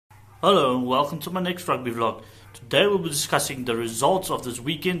Hello and welcome to my next rugby vlog. Today we'll be discussing the results of this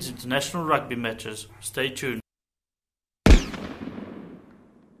weekend's international rugby matches. Stay tuned.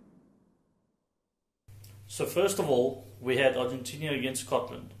 So first of all, we had Argentina against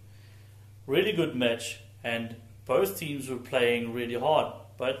Scotland. Really good match, and both teams were playing really hard,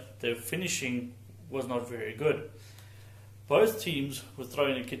 but their finishing was not very good. Both teams were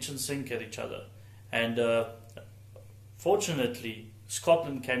throwing a kitchen sink at each other, and fortunately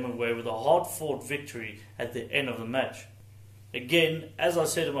Scotland came away with a hard-fought victory at the end of the match. Again, as I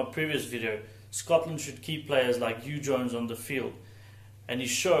said in my previous video, Scotland should keep players like Hugh Jones on the field, and he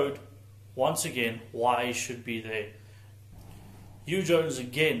showed once again why he should be there. Hugh Jones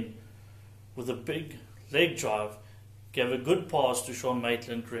again, with a big leg drive, gave a good pass to Sean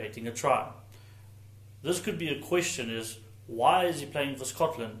Maitland, creating a try. This could be a question: is why is he playing for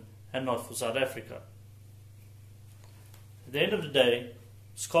Scotland and not for South Africa? At the end of the day,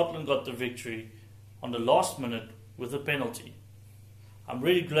 Scotland got the victory on the last minute with a penalty. I'm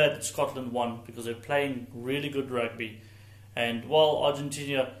really glad that Scotland won because they're playing really good rugby. And while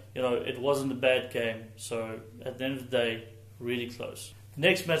Argentina, it wasn't a bad game. So at the end of the day, really close. The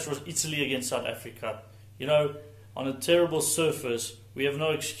next match was Italy against South Africa. On a terrible surface, we have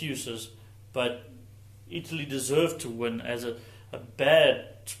no excuses, but Italy deserved to win as a bad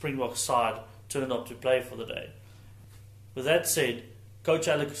Springbok side turned up to play for the day. With that said, Coach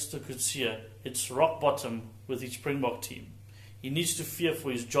Alex Coetzee, it's rock bottom with his Springbok team. He needs to fear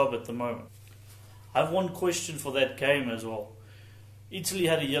for his job at the moment. I have one question for that game as well. Italy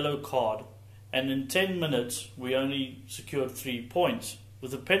had a yellow card, and in 10 minutes we only secured 3 points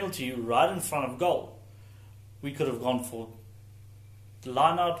with a penalty right in front of goal. We could have gone for the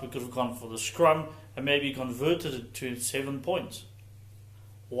line out, we could have gone for the scrum, and maybe converted it to 7 points.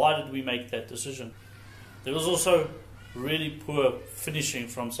 Why did we make that decision? There was also really poor finishing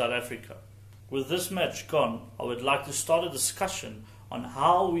from South Africa. With this match gone, I would like to start a discussion on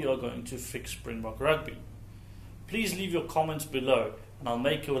how we are going to fix Springbok rugby. Please leave your comments below, and I'll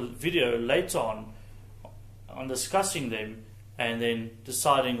make a video later on discussing them and then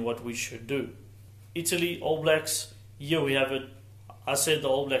deciding what we should do. Italy, All Blacks, here we have it. I said the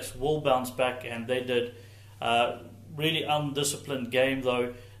All Blacks will bounce back, and they did. Really undisciplined game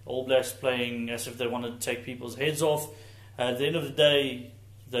though. All Blacks playing as if they wanted to take people's heads off. At the end of the day,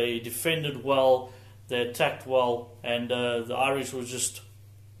 they defended well, they attacked well, and the Irish was just,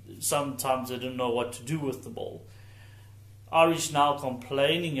 sometimes they didn't know what to do with the ball. Irish now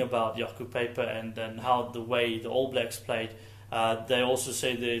complaining about Jaco Paper and how the way the All Blacks played. They also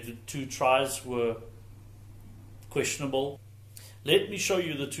say the 2 tries were questionable. Let me show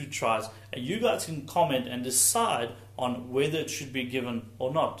you the 2 tries, and you guys can comment and decide on whether it should be given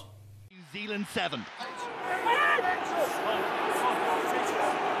or not. New Zealand 7.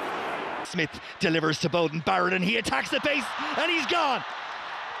 Smith delivers to Beauden Barrett, and he attacks the base, and he's gone.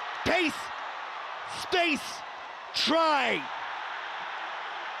 Pace, space, try.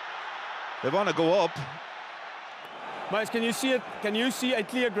 They want to go up. Miles, can you see it? Can you see a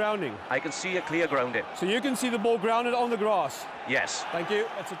clear grounding? I can see a clear grounding. So you can see the ball grounded on the grass? Yes. Thank you.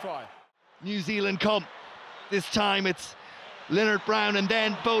 That's a try. New Zealand come. This time it's Leonard Brown and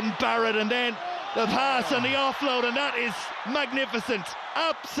then Beauden Barrett and then the pass and the offload, and that is magnificent.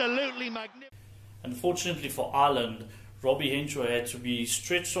 Absolutely magnificent. Unfortunately for Ireland, Robbie Henshaw had to be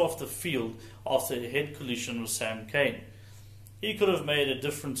stretched off the field after a head collision with Sam Cane. He could have made a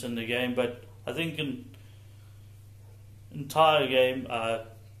difference in the game, but I think in entire game,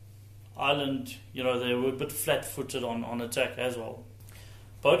 Ireland, they were a bit flat-footed on attack as well.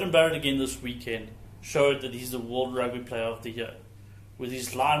 Beauden Barrett again this weekend showed that he's the World Rugby Player of the Year, with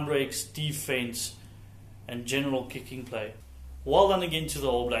his line breaks, defense, and general kicking play. Well done again to the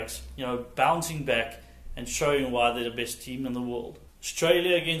All Blacks, bouncing back and showing why they're the best team in the world.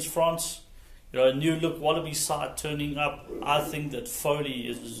 Australia against France, a new look Wallaby side turning up. I think that Foley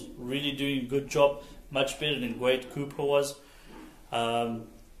is really doing a good job, much better than Wade Cooper was.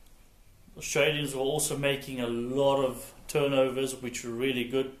 Australians were also making a lot of turnovers, which were really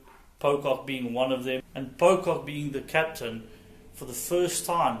good. Pocock being one of them, and Pocock being the captain for the first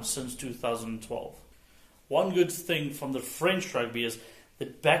time since 2012. One good thing from the French rugby is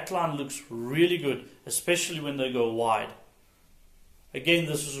that backline looks really good, especially when they go wide. Again,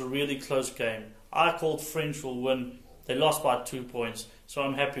 this was a really close game. I called French will win. They lost by 2 points, so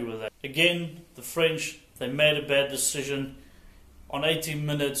I'm happy with that. Again, the French, they made a bad decision. On 18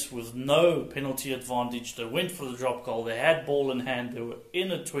 minutes with no penalty advantage, they went for the drop goal. They had ball in hand. They were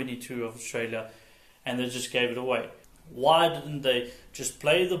in a 22 of Australia, and they just gave it away. Why didn't they just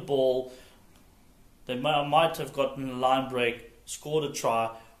play the ball? They might have gotten a line break, scored a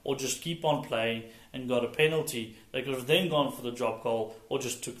try, or just keep on playing and got a penalty, they could have then gone for the drop goal or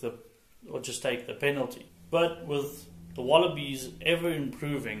just take the penalty. But with the Wallabies ever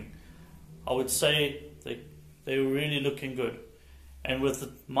improving, I would say they were really looking good. And with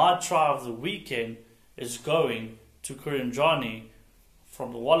my try of the weekend is going to Kurinjani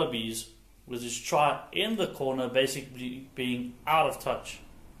from the Wallabies, with his try in the corner basically being out of touch.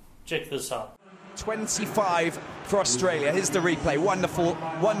 Check this out. 25 for Australia. Here's the replay. Wonderful,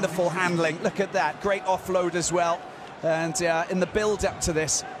 wonderful handling. Look at that. Great offload as well. And in the build-up to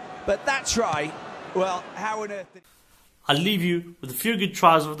this. But that try, well, how on earth... I'll leave you with a few good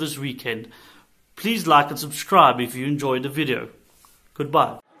tries of this weekend. Please like and subscribe if you enjoyed the video.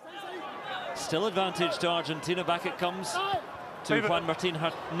 Goodbye. Still advantage to Argentina. Back it comes to Juan Martin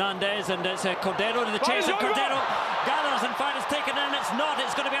Hernandez, and it's Cordero to the chase, and Cordero gathers and finds taken in, and it's not.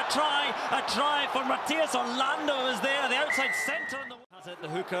 It's going to be a try for Matias Orlando is there, the outside centre. Has it, the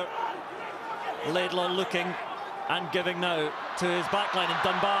hooker, Laidlaw looking and giving now to his backline, and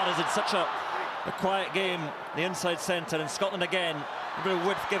Dunbar is in such a quiet game, the inside centre, and Scotland again. A bit of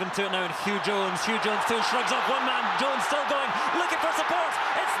width given to it now, and Hugh Jones still shrugs off one man. Jones still going, looking for support.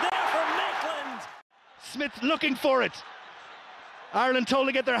 It's there for Maitland. Smith looking for it. Ireland told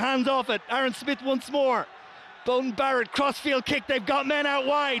to get their hands off it. Aaron Smith once more. Beauden Barrett, crossfield kick. They've got men out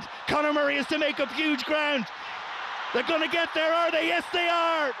wide. Conor Murray is to make up huge ground. They're going to get there, are they? Yes, they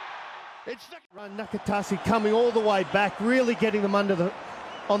are. It's Nakatasi coming all the way back, really getting them on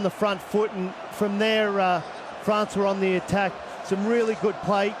the front foot, and from there France were on the attack. Some really good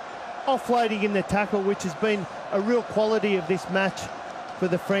play, offloading in the tackle, which has been a real quality of this match for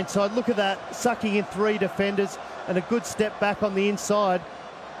the French side. Look at that, sucking in 3 defenders and a good step back on the inside.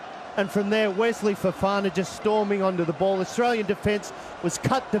 And from there, Wesley Fofana just storming onto the ball. Australian defence was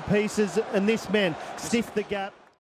cut to pieces, and this man stiffed the gap.